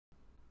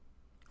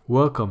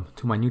Welcome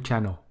to my new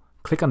channel.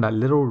 Click on that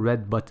little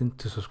red button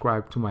to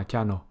subscribe to my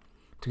channel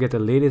to get the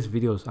latest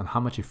videos on how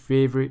much your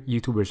favorite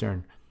YouTubers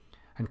earn.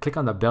 And click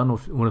on the bell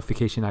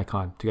notification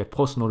icon to get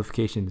post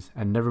notifications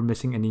and never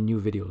missing any new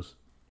videos.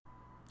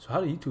 So how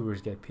do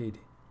YouTubers get paid?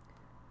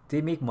 They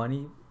make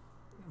money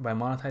by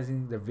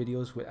monetizing their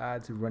videos with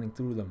ads running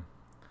through them.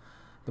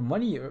 The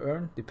money you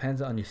earn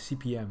depends on your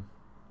CPM.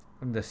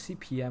 And the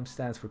CPM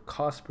stands for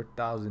cost per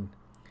thousand.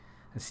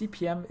 And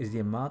CPM is the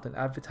amount an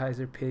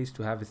advertiser pays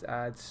to have his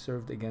ads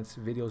served against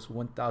videos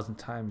 1,000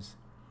 times.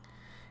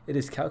 It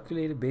is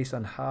calculated based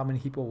on how many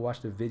people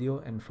watch the video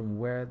and from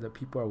where the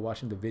people are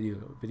watching the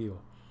video.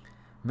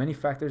 Many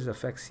factors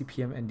affect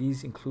CPM, and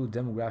these include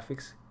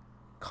demographics,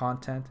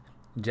 content,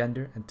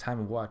 gender, and time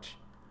of watch.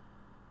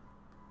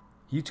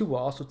 YouTube will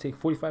also take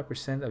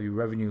 45% of your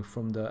revenue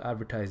from the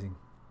advertising.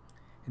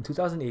 In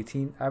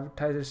 2018,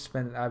 advertisers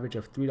spent an average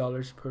of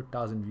 $3 per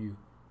thousand views.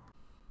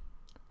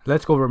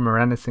 Let's go over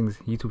Miranda Sings'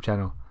 YouTube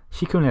channel.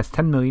 She currently has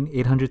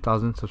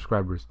 10,800,000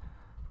 subscribers.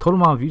 Total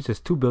amount of views is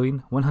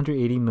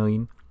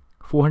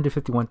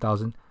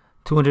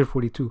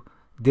 2,180,451,242.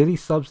 Daily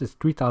subs is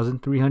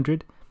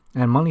 3,300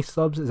 and monthly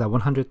subs is at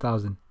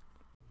 100,000.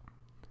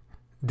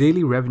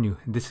 Daily revenue,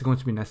 and this is going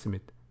to be an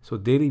estimate. So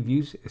daily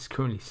views is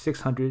currently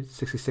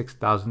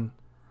 666,000.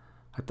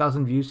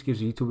 1,000 views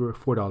gives a YouTuber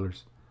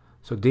 $4.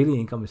 So daily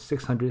income is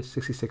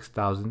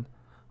 666,000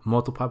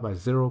 multiplied by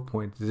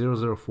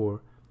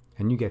 0.004.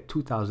 and you get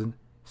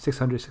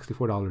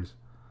 $2,664.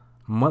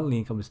 Monthly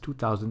income is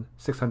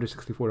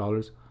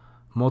 $2,664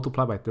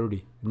 multiplied by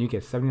 30, and you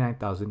get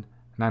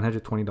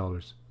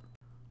 $79,920.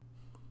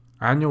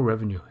 Annual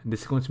revenue, and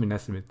this is going to be an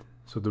estimate.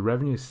 So the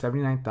revenue is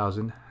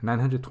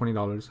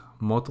 $79,920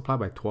 multiplied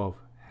by 12,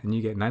 and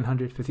you get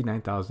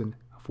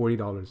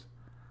 $959,040.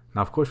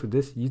 Now, of course, with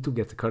this, YouTube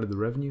gets a cut of the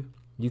revenue.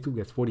 YouTube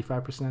gets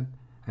 45%,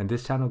 and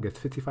this channel gets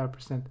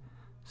 55%.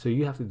 So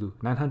you have to do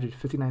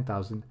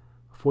 $959,040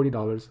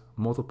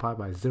 multiplied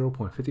by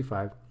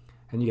 0.55,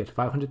 and you get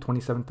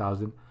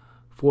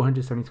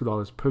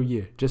 $527,472 per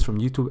year just from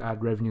YouTube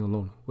ad revenue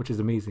alone, which is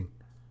amazing.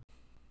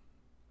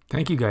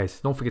 Thank you guys.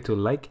 Don't forget to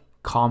like,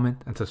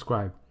 comment, and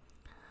subscribe.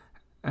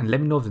 And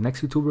let me know if the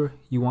next YouTuber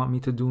you want me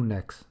to do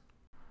next.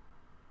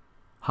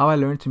 How I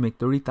learned to make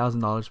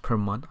 $30,000 per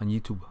month on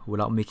YouTube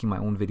without making my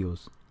own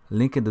videos.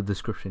 Link in the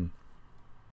description.